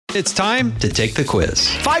It's time to take the quiz.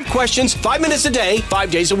 5 questions, 5 minutes a day,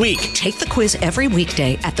 5 days a week. Take the quiz every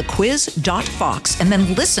weekday at thequiz.fox and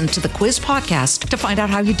then listen to the quiz podcast to find out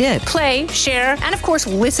how you did. Play, share, and of course,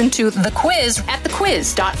 listen to The Quiz at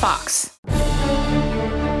thequiz.fox.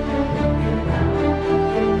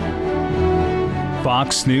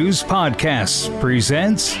 Fox News Podcasts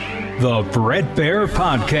presents the Bret Baier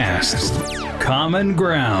Podcast, Common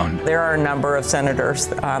Ground. There are a number of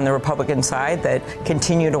senators on the Republican side that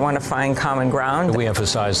continue to want to find common ground. We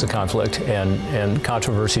emphasize the conflict and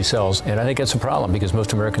controversy sells, and I think that's a problem because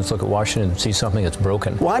most Americans look at Washington and see something that's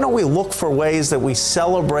broken. Why don't we look for ways that we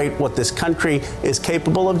celebrate what this country is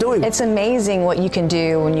capable of doing? It's amazing what you can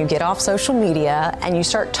do when you get off social media and you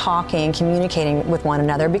start talking and communicating with one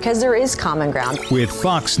another because there is common ground. With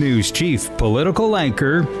Fox News chief political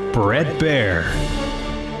anchor Bret Baier.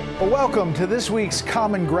 Well, welcome to this week's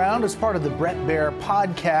Common Ground as part of the Bret Baier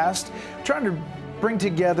Podcast. We're trying to bring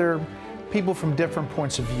together people from different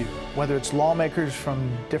points of view, whether it's lawmakers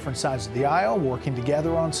from different sides of the aisle working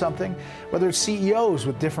together on something, whether it's CEOs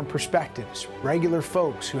with different perspectives, regular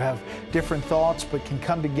folks who have different thoughts but can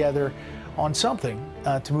come together on something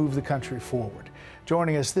to move the country forward.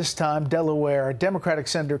 Joining us this time, Delaware Democratic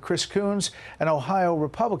Senator Chris Coons and Ohio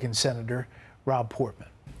Republican Senator Rob Portman.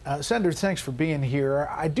 Senator, thanks for being here.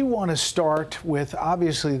 I do want to start with,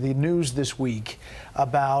 obviously, the news this week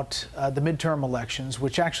about the midterm elections,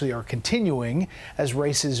 which actually are continuing as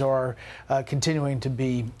races are continuing to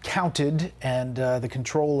be counted and the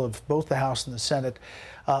control of both the House and the Senate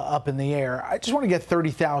up in the air. I just want to get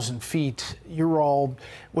 30,000 feet.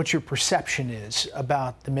 What your perception is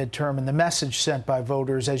about the midterm and the message sent by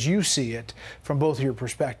voters as you see it from both of your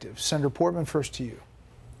perspectives. Senator Portman, first to you.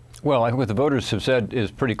 Well, I think what the voters have said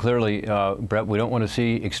is pretty clearly, Brett, we don't want to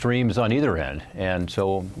see extremes on either end. And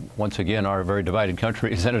so, once again, our very divided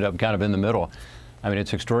country has ended up kind of in the middle. I mean,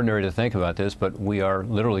 it's extraordinary to think about this, but we are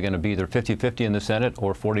literally going to be either 50-50 in the Senate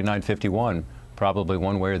or 49-51, probably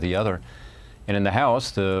one way or the other. And in the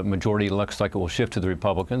House, the majority looks like it will shift to the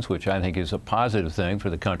Republicans, which I think is a positive thing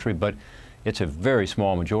for the country, but it's a very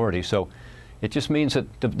small majority. So it just means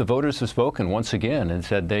that the voters have spoken once again and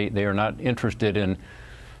said they are not interested in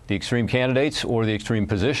the extreme candidates or the extreme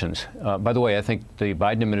positions. By the way, I think the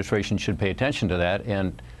Biden administration should pay attention to that,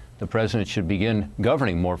 and the president should begin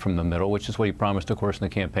governing more from the middle, which is what he promised, of course, in the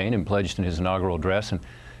campaign and pledged in his inaugural address. And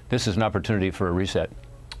this is an opportunity for a reset.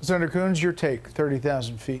 Senator Coons, your take,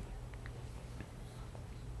 30,000 feet.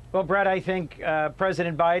 Well, Brett, I think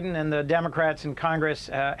President Biden and the Democrats in Congress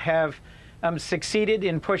have succeeded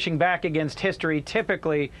in pushing back against history.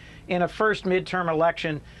 Typically, in a first midterm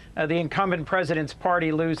election, the incumbent president's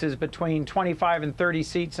party loses between 25 and 30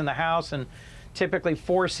 seats in the House and typically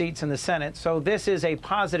 4 seats in the Senate. So this is a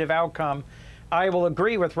positive outcome. I will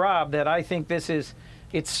agree with Rob that I think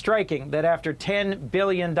it's striking that after $10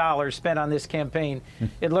 billion spent on this campaign,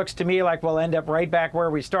 it looks to me like we'll end up right back where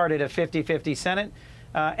we started, a 50-50 Senate.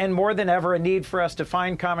 And more than ever, a need for us to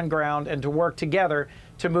find common ground and to work together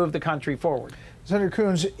to move the country forward. Senator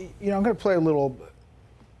Coons, I'm going to play a little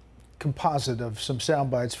composite of some sound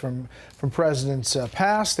bites from presidents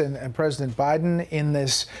past and President Biden in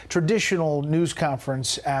this traditional news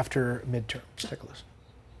conference after midterms. Take a listen.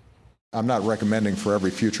 I'm not recommending for every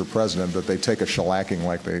future president that they take a shellacking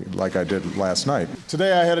like I did last night.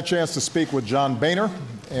 Today I had a chance to speak with John Boehner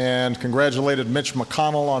and congratulated Mitch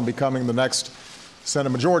McConnell on becoming the next Senate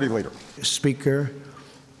Majority Leader. Speaker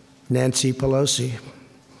Nancy Pelosi,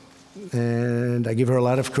 and I give her a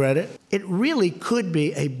lot of credit. It really could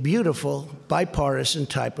be a beautiful bipartisan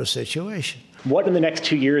type of situation. What in the next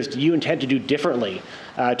 2 years do you intend to do differently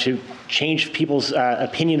to change people's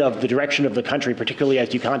opinion of the direction of the country, particularly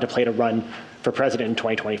as you contemplate a run for president in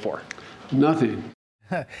 2024? Nothing.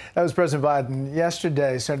 That was President Biden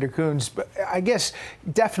yesterday, Senator Coons. But I guess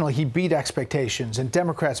definitely he beat expectations, and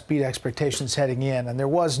Democrats beat expectations heading in, and there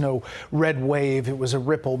was no red wave. It was a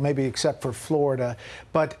ripple, maybe except for Florida.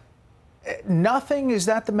 But nothing, is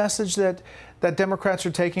that the message that Democrats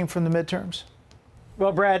are taking from the midterms?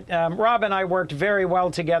 Well, Brett, Rob and I worked very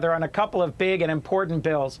well together on a couple of big and important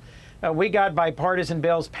bills. We got bipartisan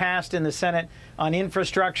bills passed in the Senate on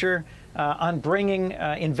infrastructure, on bringing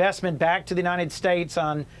investment back to the United States,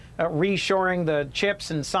 on reshoring the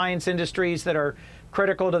chips and science industries that are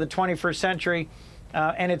critical to the 21st century.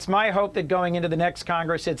 And it's my hope that going into the next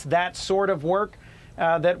Congress, it's that sort of work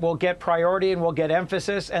that will get priority and will get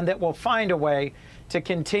emphasis and that will find a way to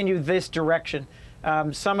continue this direction.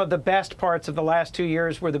 some of the best parts of the last 2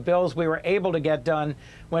 years were the bills we were able to get done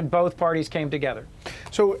when both parties came together.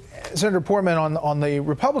 So, Senator Portman, on the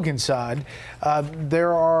Republican side,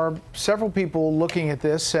 there are several people looking at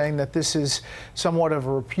this saying that this is somewhat of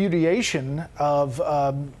a repudiation of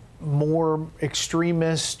more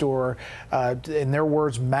extremist or, in their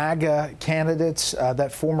words, MAGA candidates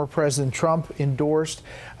that former President Trump endorsed.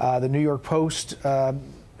 The New York Post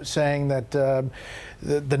saying that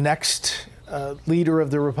the next leader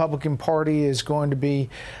of the Republican Party is going to be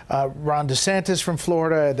Ron DeSantis from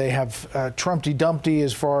Florida. They have Trumpty Dumpty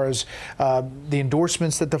as far as the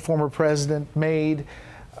endorsements that the former president made.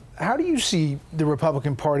 How do you see the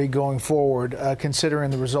Republican Party going forward,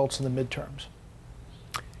 considering the results in the midterms?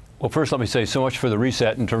 Well, first, let me say so much for the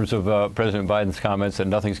reset in terms of President Biden's comments that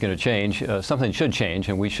nothing's going to change. Something should change,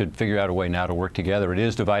 and we should figure out a way now to work together. It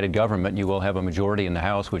is divided government. You will have a majority in the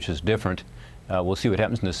House, which is different. We'll see what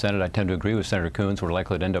happens in the Senate. I tend to agree with Senator Coons. We're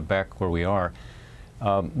likely to end up back where we are.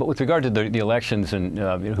 But with regard to the elections and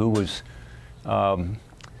who was, a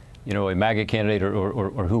MAGA candidate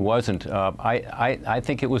or who wasn't, I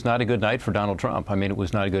think it was not a good night for Donald Trump. I mean, it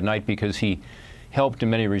was not a good night because he helped in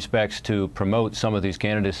many respects to promote some of these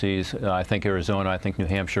candidacies. I think Arizona, I think New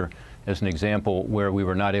Hampshire, as an example, where we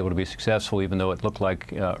were not able to be successful, even though it looked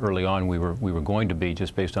like early on we were going to be,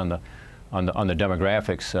 just based on the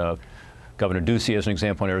demographics. Governor Ducey, as an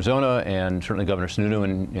example, in Arizona, and certainly Governor Sununu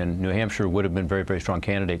in New Hampshire would have been very, very strong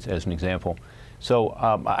candidates, as an example. So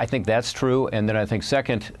I think that's true. And then I think,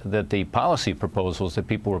 second, that the policy proposals that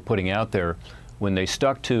people were putting out there, when they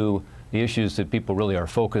stuck to the issues that people really are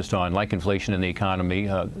focused on, like inflation in the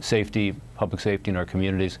economy, safety, public safety in our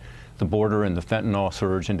communities, the border and the fentanyl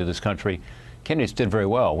surge into this country, candidates did very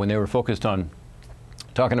well. When they were focused on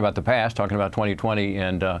talking about the past, talking about 2020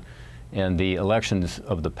 and the elections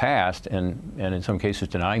of the past, and in some cases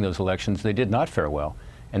denying those elections, they did not fare well.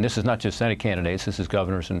 And this is not just Senate candidates, this is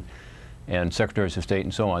governors and secretaries of state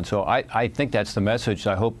and so on. So I think that's the message.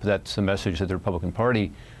 I hope that's the message that the Republican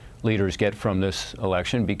Party leaders get from this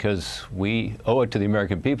election, because we owe it to the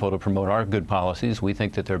American people to promote our good policies. We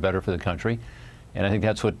think that they're better for the country. And I think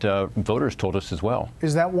that's what voters told us as well.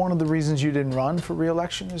 Is that one of the reasons you didn't run for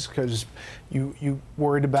re-election, is because you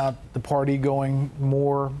worried about the party going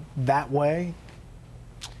more that way?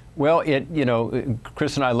 Well,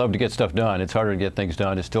 Chris and I love to get stuff done. It's harder to get things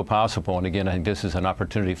done. It's still possible. And again, I think this is an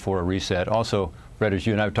opportunity for a reset. Also, Brett, as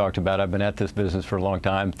you and I have talked about, I've been at this business for a long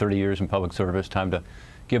time, 30 years in public service, time to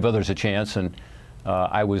give others a chance. And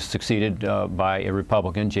I was succeeded by a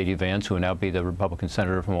Republican, J.D. Vance, who will now be the Republican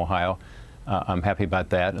senator from Ohio. I'm happy about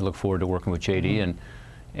that. I look forward to working with J.D.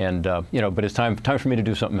 But it's time for me to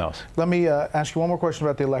do something else. Let me ask you one more question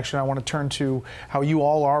about the election. I want to turn to how you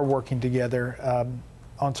all are working together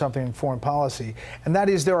on something in foreign policy. And that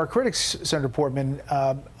is, there are critics, Senator Portman,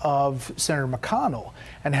 of Senator McConnell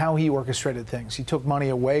and how he orchestrated things. He took money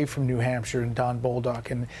away from New Hampshire and Don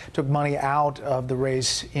Bolduc, and took money out of the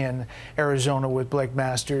race in Arizona with Blake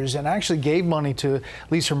Masters, and actually gave money to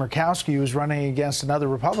Lisa Murkowski, who was running against another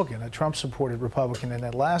Republican, a Trump-supported Republican in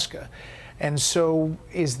Alaska. And so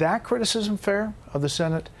is that criticism fair of the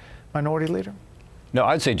Senate Minority Leader? No,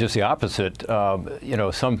 I'd say just the opposite.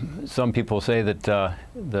 Some people say that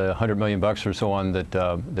the $100 million or so on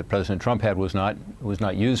that President Trump had was not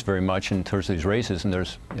used very much in terms of these races, and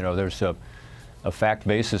there's a fact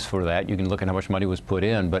basis for that. You can look at how much money was put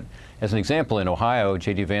in. But as an example, in Ohio,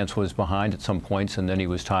 J.D. Vance was behind at some points, and then he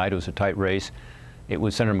was tied. It was a tight race. It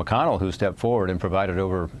was Senator McConnell who stepped forward and provided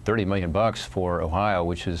over $30 million for Ohio,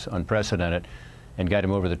 which is unprecedented, and got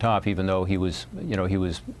him over the top, even though he was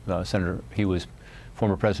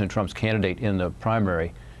former President Trump's candidate in the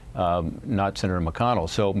primary, not Senator McConnell.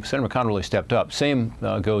 So Senator McConnell really stepped up. Same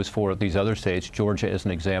goes for these other states. Georgia is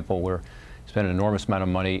an example where spent an enormous amount of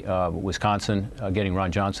money. Wisconsin, getting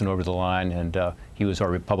Ron Johnson over the line, and he was our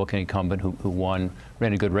Republican incumbent who won,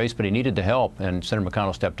 ran a good race, but he needed the help, and Senator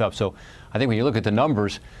McConnell stepped up. So I think when you look at the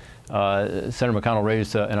numbers, Senator McConnell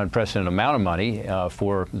raised an unprecedented amount of money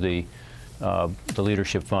for the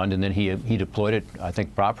leadership fund, and then he deployed it, I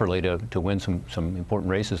think, properly to win some important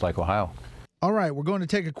races like Ohio. All right, we're going to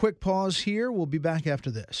take a quick pause here. We'll be back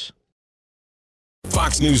after this.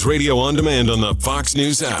 Fox News Radio on demand on the Fox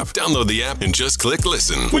News app. Download the app and just click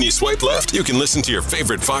listen. When you swipe left, you can listen to your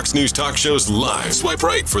favorite Fox News talk shows live. Swipe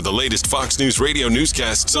right for the latest Fox News Radio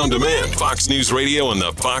newscasts on demand. Fox News Radio on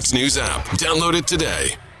the Fox News app. Download it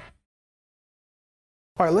today.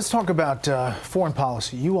 All right, let's talk about foreign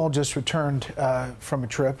policy. You all just returned from a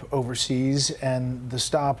trip overseas, and the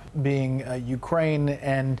stop being Ukraine,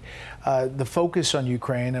 and the focus on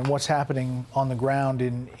Ukraine and what's happening on the ground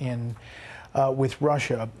in with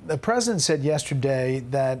Russia. The president said yesterday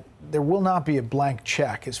that there will not be a blank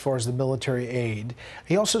check as far as the military aid.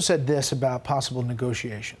 He also said this about possible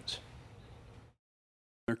negotiations.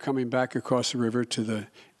 They're coming back across the river to the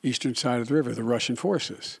eastern side of the river, the Russian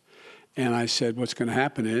forces. And I said what's going to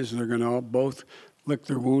happen is they're going to all both lick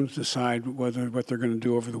their wounds, decide what they're going to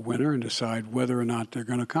do over the winter, and decide whether or not they're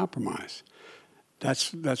going to compromise.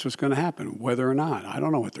 That's what's going to happen, whether or not. I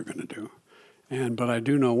don't know what they're going to do. But I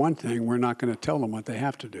do know one thing, we're not going to tell them what they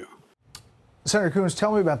have to do. Senator Coons,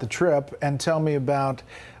 tell me about the trip and tell me about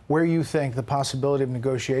where you think the possibility of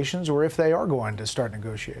negotiations, or if they are going to start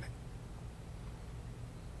negotiating.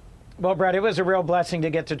 Well, Brett, it was a real blessing to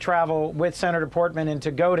get to travel with Senator Portman and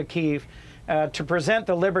to go to Kyiv to present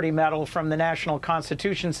the Liberty Medal from the National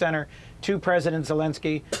Constitution Center to President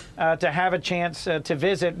Zelensky, to have a chance to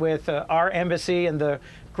visit with our embassy and the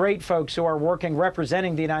great folks who are working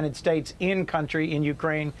representing the United States in country in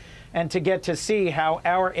Ukraine, and to get to see how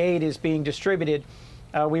our aid is being distributed.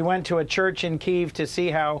 We went to a church in Kyiv to see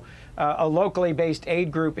how a locally based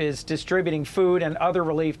aid group is distributing food and other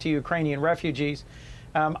relief to Ukrainian refugees.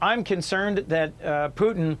 I'm concerned that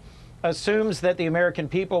Putin assumes that the American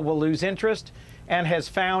people will lose interest and has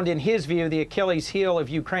found, in his view, the Achilles heel of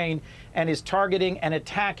Ukraine, and is targeting and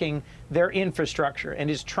attacking their infrastructure and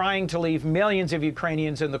is trying to leave millions of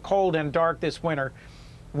Ukrainians in the cold and dark this winter.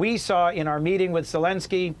 We saw in our meeting with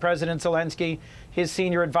Zelensky, President Zelensky, his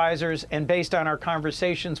senior advisors, and based on our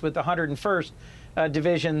conversations with the 101st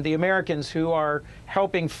Division, the Americans who are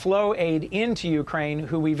helping flow aid into Ukraine,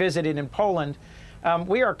 who we visited in Poland,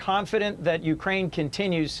 we are confident that Ukraine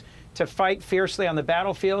continues to fight fiercely on the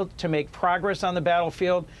battlefield, to make progress on the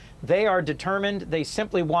battlefield. They are determined. They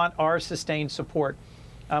simply want our sustained support.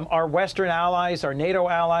 Our Western allies, our NATO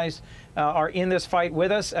allies, are in this fight with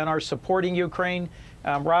us and are supporting Ukraine.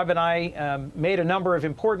 Rob and I made a number of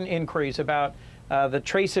important inquiries about the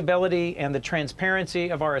traceability and the transparency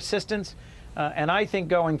of our assistance. And I think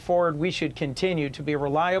going forward, we should continue to be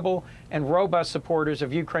reliable and robust supporters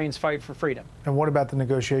of Ukraine's fight for freedom. And what about the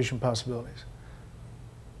negotiation possibilities?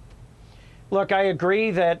 Look, I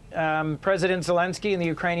agree that President Zelensky and the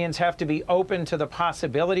Ukrainians have to be open to the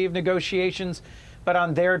possibility of negotiations, but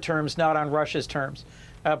on their terms, not on Russia's terms.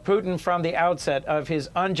 Putin, from the outset of his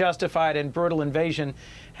unjustified and brutal invasion,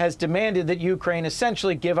 has demanded that Ukraine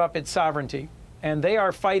essentially give up its sovereignty. And they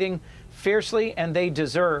are fighting fiercely, and they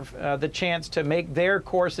deserve the chance to make their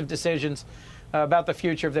course of decisions about the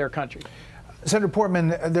future of their country. Senator Portman,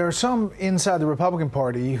 there are some inside the Republican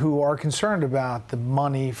Party who are concerned about the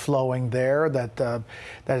money flowing there, that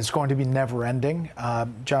it's going to be never-ending.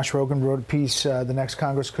 Josh Rogin wrote a piece, the next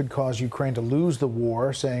Congress could cause Ukraine to lose the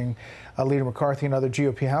war, saying Leader McCarthy and other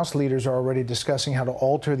GOP House leaders are already discussing how to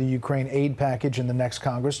alter the Ukraine aid package in the next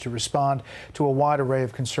Congress to respond to a wide array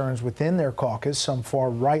of concerns within their caucus. Some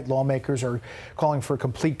far-right lawmakers are calling for a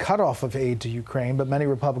complete cutoff of aid to Ukraine, but many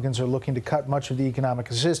Republicans are looking to cut much of the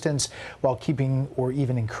economic assistance while keeping or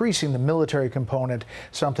even increasing the military component,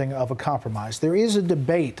 something of a compromise. There is a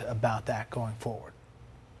debate about that going forward.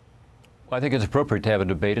 Well, I think it's appropriate to have a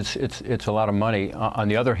debate. It's a lot of money. On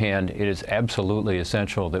the other hand, it is absolutely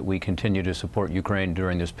essential that we continue to support Ukraine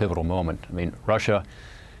during this pivotal moment. I mean, Russia,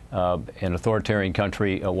 an authoritarian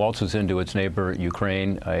country, waltzes into its neighbor,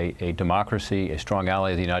 Ukraine, a democracy, a strong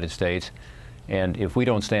ally of the United States. And if we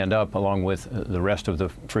don't stand up along with the rest of the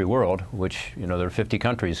free world, which, you know, there are 50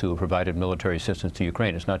 countries who have provided military assistance to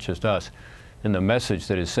Ukraine, it's not just us, and the message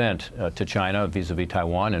that is sent to China vis-a-vis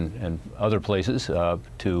Taiwan and other places,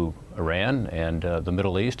 to Iran and the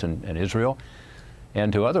Middle East and Israel,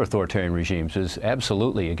 and to other authoritarian regimes is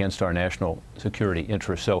absolutely against our national security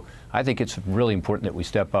interests. So I think it's really important that we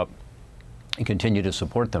step up and continue to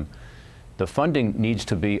support them. The funding needs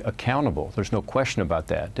to be accountable. There's no question about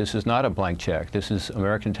that. This is not a blank check. This is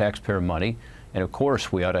American taxpayer money. And of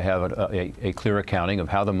course, we ought to have a clear accounting of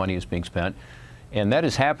how the money is being spent. And that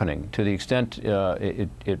is happening to the extent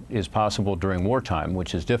it is possible during wartime,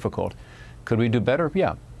 which is difficult. Could we do better?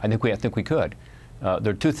 Yeah, I think we could. There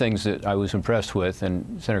are two things that I was impressed with,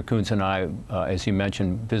 and Senator Coons and I, as you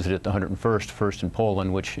mentioned, visited the 101st, first in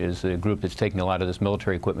Poland, which is a group that's taking a lot of this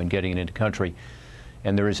military equipment, getting it into country.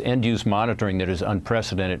 And there is end-use monitoring that is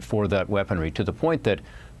unprecedented for that weaponry, to the point that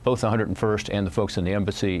both the 101st and the folks in the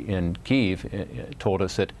embassy in Kyiv told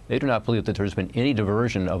us that they do not believe that there's been any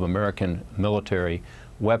diversion of American military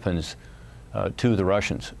weapons to the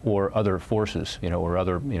Russians or other forces, or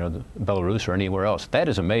other, Belarus or anywhere else. That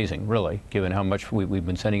is amazing, really, given how much we've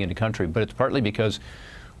been sending into country. But it's partly because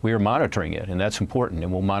we are monitoring it, and that's important,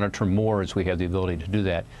 and we'll monitor more as we have the ability to do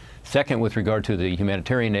that. Second, with regard to the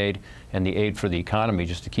humanitarian aid and the aid for the economy,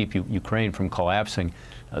 just to keep Ukraine from collapsing,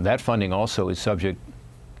 That funding also is subject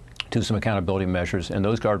to some accountability measures, and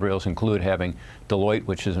those guardrails include having Deloitte,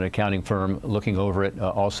 which is an accounting firm, looking over it,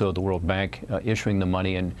 also the World Bank issuing the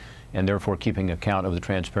money and therefore keeping account of the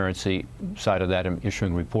transparency side of that and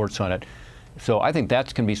issuing reports on it. So I think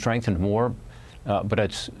that can be strengthened more, but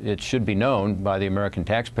it should be known by the American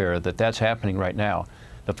taxpayer that that's happening right now.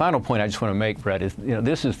 The final point I just want to make, Brett, is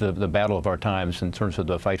this is the battle of our times in terms of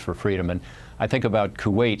the fight for freedom. And I think about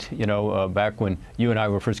Kuwait, back when you and I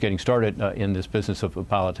were first getting started in this business of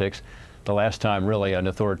politics, the last time really an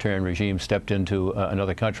authoritarian regime stepped into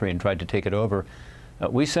another country and tried to take it over.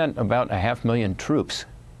 We sent about 500,000 troops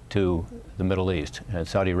to the Middle East, and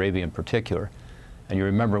Saudi Arabia in particular. And you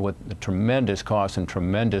remember what the tremendous cost and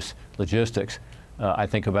tremendous logistics. I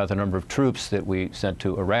think about the number of troops that we sent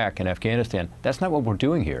to Iraq and Afghanistan. That's not what we're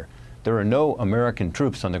doing here. There are no American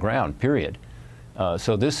troops on the ground, period.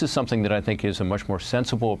 So this is something that I think is a much more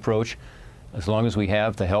sensible approach. As long as we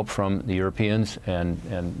have the help from the Europeans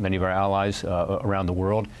and many of our allies around the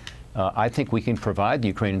world, I think we can provide the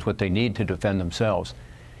Ukrainians what they need to defend themselves.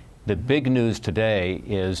 The big news today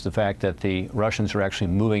is the fact that the Russians are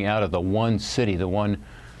actually moving out of the one city, the one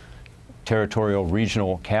territorial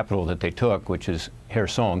regional capital that they took, which is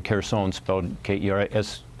Kherson spelled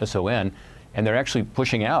K-E-R-S-O-N, and they're actually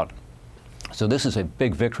pushing out. So this is a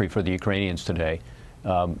big victory for the Ukrainians today.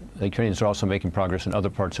 The Ukrainians are also making progress in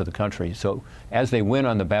other parts of the country. So as they win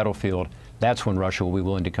on the battlefield, that's when Russia will be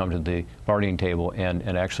willing to come to the bargaining table and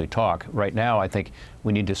actually talk. Right now, I think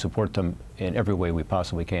we need to support them in every way we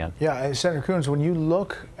possibly can. Yeah, Senator Coons, when you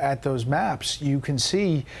look at those maps, you can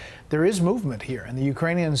see there is movement here, and the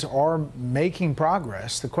Ukrainians are making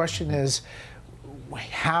progress. The question is,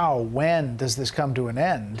 how, when does this come to an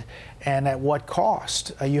end, and at what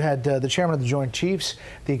cost? You had the chairman of the Joint Chiefs,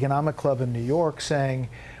 the Economic Club in New York, saying,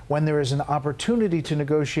 when there is an opportunity to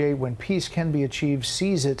negotiate, when peace can be achieved,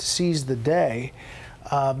 seize it, seize the day.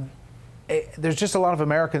 There's just a lot of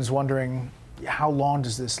Americans wondering, how long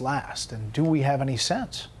does this last, and do we have any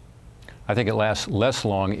sense? I think it lasts less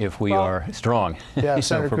long if we are strong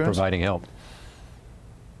Senator for Coons? providing help.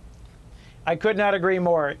 I could not agree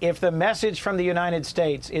more. If the message from the United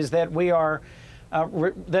States is that we are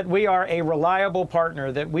a reliable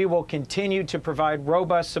partner, that we will continue to provide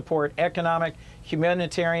robust support, economic,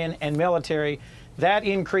 humanitarian, and military, that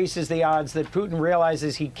increases the odds that Putin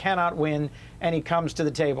realizes he cannot win and he comes to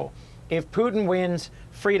the table. If Putin wins,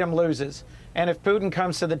 freedom loses. And if Putin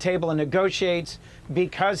comes to the table and negotiates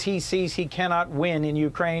because he sees he cannot win in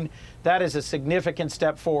Ukraine, that is a significant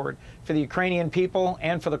step forward for the Ukrainian people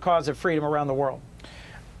and for the cause of freedom around the world.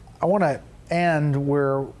 I want to end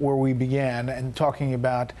where we began and talking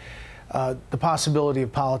about the possibility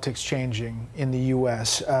of politics changing in the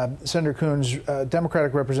U.S. Senator Coons,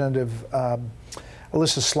 Democratic Representative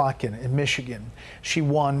Elissa Slotkin in Michigan, she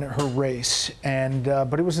won her race,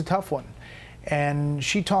 but it was a tough one. And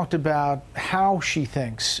she talked about how she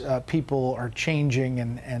thinks people are changing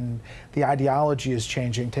and the ideology is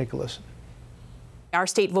changing. Take a listen. Our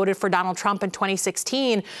state voted for Donald Trump in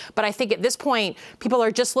 2016, but I think at this point, people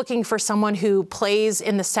are just looking for someone who plays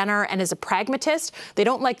in the center and is a pragmatist. They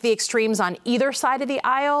don't like the extremes on either side of the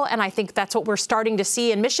aisle, and I think that's what we're starting to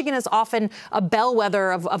see. And Michigan is often a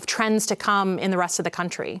bellwether of trends to come in the rest of the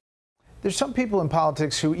country. There's some people in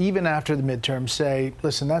politics who, even after the midterms, say,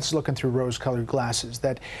 listen, that's looking through rose-colored glasses,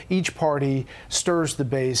 that each party stirs the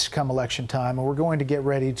base come election time, and we're going to get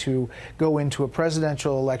ready to go into a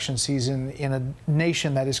presidential election season in a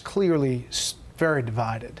nation that is clearly very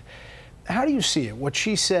divided. How do you see it? What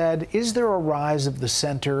she said, is there a rise of the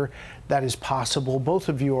center that is possible? Both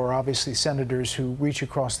of you are obviously senators who reach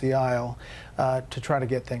across the aisle to try to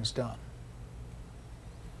get things done.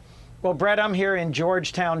 Well, Brett, I'm here in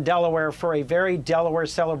Georgetown, Delaware, for a very Delaware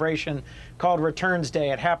celebration called Returns Day.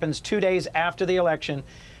 It happens 2 days after the election,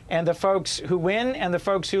 and the folks who win and the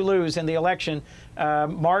folks who lose in the election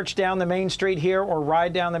march down the main street here or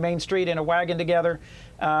ride down the main street in a wagon together,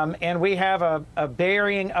 and we have a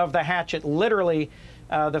burying of the hatchet. Literally,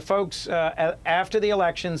 the folks after the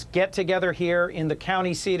elections get together here in the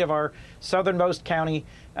county seat of our southernmost county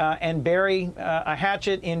and bury a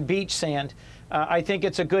hatchet in beach sand. I think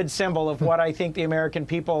it's a good symbol of what I think the American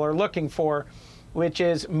people are looking for, which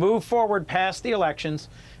is move forward past the elections,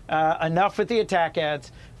 enough with the attack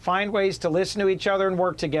ads, find ways to listen to each other and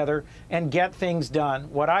work together and get things done.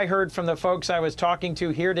 What I heard from the folks I was talking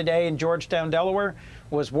to here today in Georgetown, Delaware,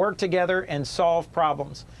 was work together and solve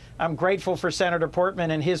problems. I'm grateful for Senator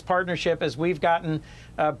Portman and his partnership as we've gotten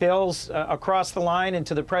bills across the line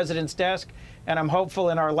into the president's desk. And I'm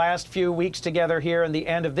hopeful in our last few weeks together here in the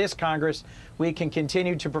end of this Congress, we can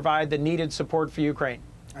continue to provide the needed support for Ukraine.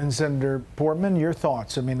 And Senator Portman, your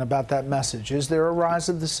thoughts, about that message. Is there a rise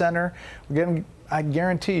of the center? I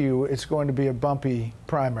guarantee you it's going to be a bumpy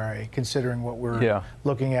primary, considering what we're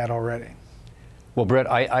looking at already. Well,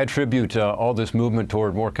 Brett, I attribute all this movement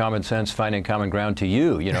toward more common sense, finding common ground to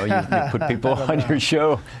you. You put people on your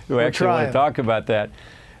show who actually want to talk about that.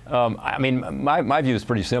 My view is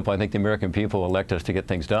pretty simple. I think the American people elect us to get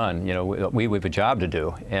things done. We have a job to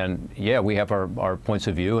do. And we have our points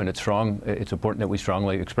of view, and it's important that we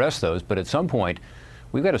strongly express those. But at some point,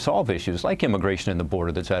 we've got to solve issues like immigration and the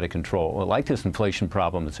border that's out of control, like this inflation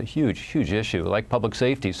problem that's a huge, huge issue, like public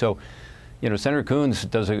safety. So, Senator Coons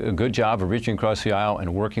does a good job of reaching across the aisle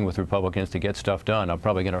and working with Republicans to get stuff done. I'm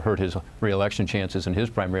probably going to hurt his re-election chances in his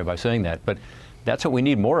primary by saying that. But that's what we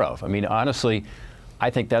need more of. Honestly, I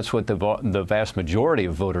think that's what the vast majority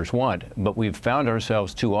of voters want. But we've found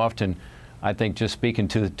ourselves too often, I think, just speaking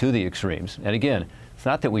to the extremes. And again, it's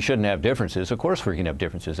not that we shouldn't have differences. Of course we can have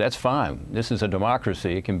differences. That's fine. This is a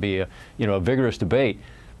democracy. It can be a vigorous debate.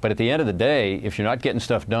 But at the end of the day, if you're not getting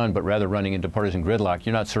stuff done, but rather running into partisan gridlock,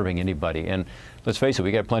 you're not serving anybody. And let's face it,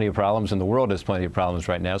 we got plenty of problems, and the world has plenty of problems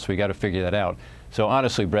right now, so we got to figure that out. So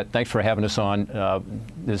honestly, Brett, thanks for having us on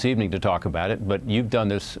this evening to talk about it. But you've done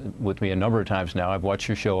this with me a number of times now. I've watched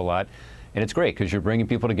your show a lot, and it's great because you're bringing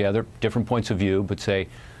people together, different points of view, but say,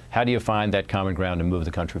 how do you find that common ground and move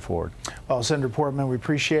the country forward? Well, Senator Portman, we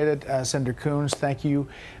appreciate it. Senator Coons, thank you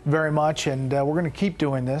very much. And we're going to keep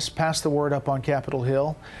doing this. Pass the word up on Capitol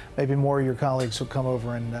Hill. Maybe more of your colleagues will come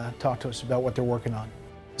over and talk to us about what they're working on.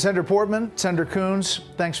 Senator Portman, Senator Coons,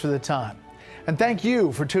 thanks for the time. And thank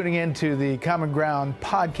you for tuning in to the Common Ground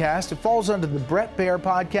podcast. It falls under the Bret Baier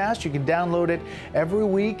podcast. You can download it every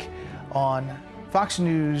week on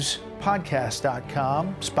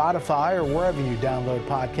FoxNewsPodcast.com, Spotify, or wherever you download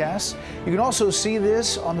podcasts. You can also see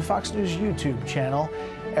this on the Fox News YouTube channel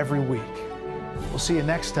every week. We'll see you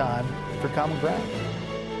next time for Common Ground.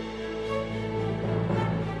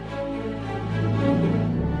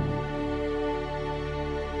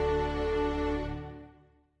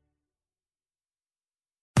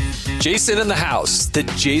 Jason in the House, the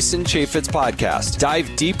Jason Chaffetz Podcast. Dive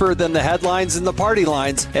deeper than the headlines and the party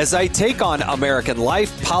lines as I take on American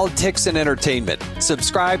life, politics, and entertainment.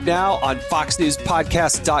 Subscribe now on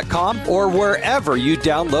FoxNewsPodcast.com or wherever you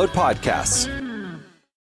download podcasts.